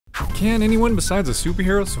Can anyone besides a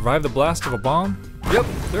superhero survive the blast of a bomb? Yep,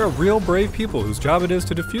 there are real brave people whose job it is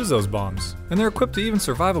to defuse those bombs, and they're equipped to even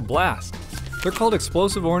survive a blast. They're called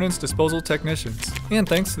Explosive Ordnance Disposal Technicians, and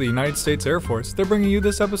thanks to the United States Air Force, they're bringing you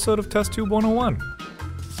this episode of TestTube 101.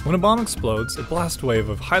 When a bomb explodes, a blast wave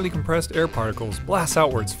of highly compressed air particles blasts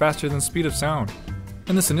outwards faster than the speed of sound.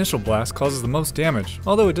 And this initial blast causes the most damage,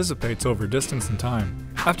 although it dissipates over distance and time.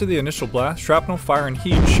 After the initial blast, shrapnel, fire, and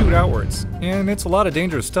heat shoot outwards, and it's a lot of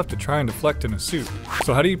dangerous stuff to try and deflect in a suit.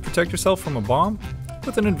 So how do you protect yourself from a bomb?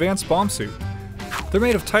 With an advanced bomb suit. They're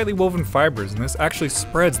made of tightly woven fibers, and this actually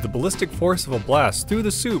spreads the ballistic force of a blast through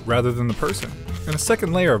the suit rather than the person. And a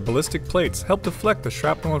second layer of ballistic plates help deflect the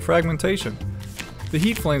shrapnel and fragmentation. The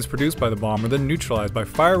heat flames produced by the bomb are then neutralized by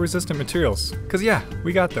fire-resistant materials, cause yeah,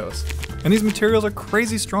 we got those. And these materials are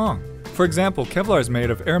crazy strong. For example, Kevlar is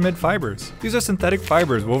made of aramid fibers. These are synthetic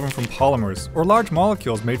fibers woven from polymers, or large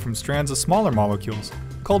molecules made from strands of smaller molecules,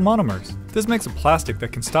 called monomers. This makes a plastic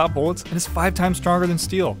that can stop bullets and is 5 times stronger than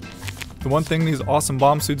steel. The one thing these awesome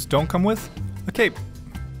bomb suits don't come with? A cape.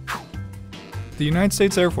 The United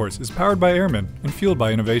States Air Force is powered by airmen and fueled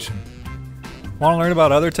by innovation. Want to learn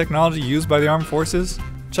about other technology used by the armed forces?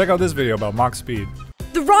 Check out this video about Mach speed.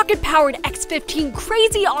 The rocket-powered X-15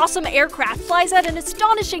 crazy awesome aircraft flies at an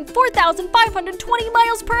astonishing 4,520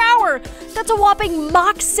 miles per hour. That's a whopping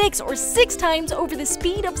Mach 6 or 6 times over the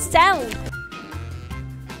speed of sound.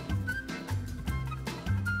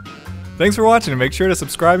 Thanks for watching and make sure to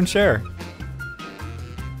subscribe and share.